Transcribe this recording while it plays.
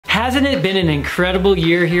Hasn't it been an incredible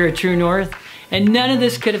year here at True North? And none of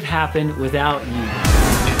this could have happened without you.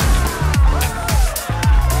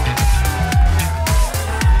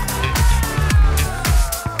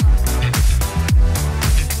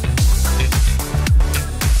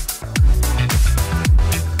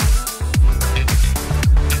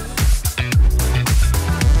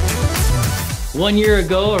 One year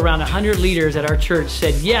ago, around 100 leaders at our church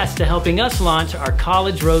said yes to helping us launch our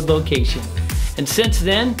College Road location. And since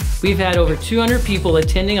then, we've had over 200 people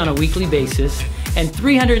attending on a weekly basis and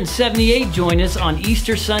 378 join us on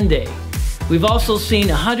Easter Sunday. We've also seen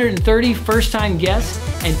 130 first-time guests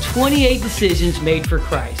and 28 decisions made for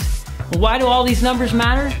Christ. Why do all these numbers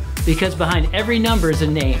matter? Because behind every number is a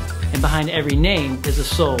name, and behind every name is a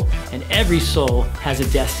soul, and every soul has a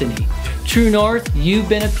destiny. True North, you've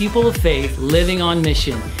been a people of faith living on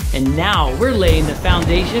mission, and now we're laying the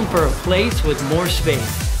foundation for a place with more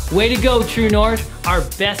space. Way to go, True North. Our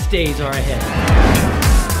best days are ahead.